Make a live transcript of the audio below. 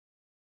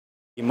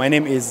My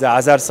name is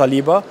Azar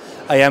Saliba.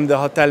 I am the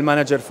hotel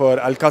manager for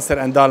Al Qasr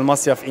and Al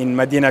Masyaf in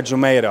Medina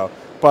Jumeirah,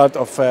 part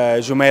of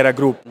Jumeirah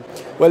Group.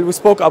 Well, we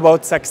spoke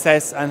about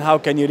success and how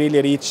can you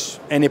really reach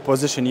any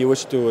position you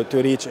wish to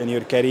reach in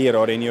your career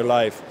or in your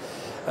life.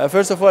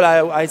 First of all,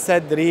 I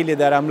said really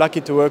that I'm lucky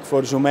to work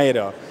for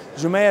Jumeirah.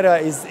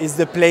 Jumeirah is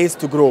the place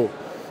to grow.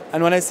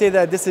 And when I say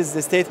that, this is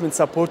the statement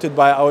supported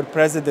by our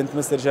president,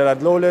 Mr.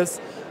 Gerard Lawless,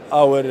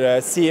 our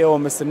CEO,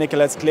 Mr.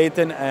 Nicholas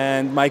Clayton,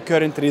 and my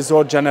current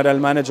resort general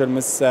manager,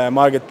 Ms.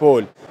 Margaret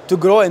Paul. To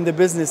grow in the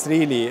business,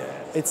 really,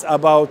 it's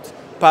about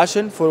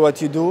passion for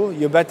what you do.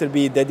 You better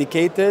be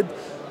dedicated,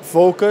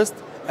 focused,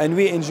 and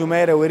we in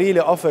Jumeirah, we really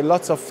offer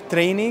lots of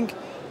training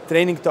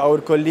to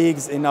our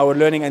colleagues in our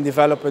learning and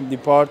development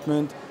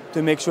department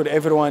to make sure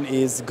everyone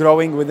is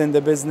growing within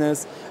the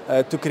business,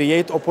 to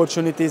create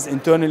opportunities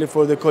internally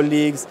for the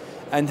colleagues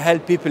and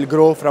help people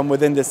grow from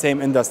within the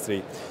same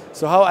industry.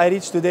 So how I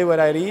reached today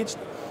where I reached,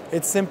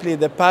 it's simply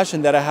the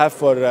passion that I have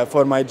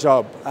for my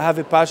job. I have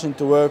a passion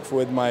to work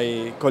with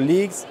my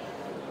colleagues,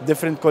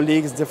 different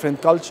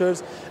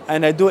cultures,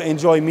 and I do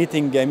enjoy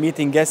meeting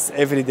guests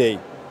every day.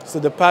 So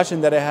the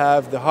passion that I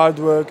have, the hard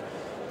work,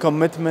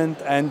 commitment,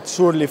 and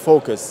surely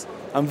focus.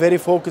 I'm very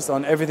focused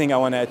on everything I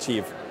want to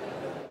achieve.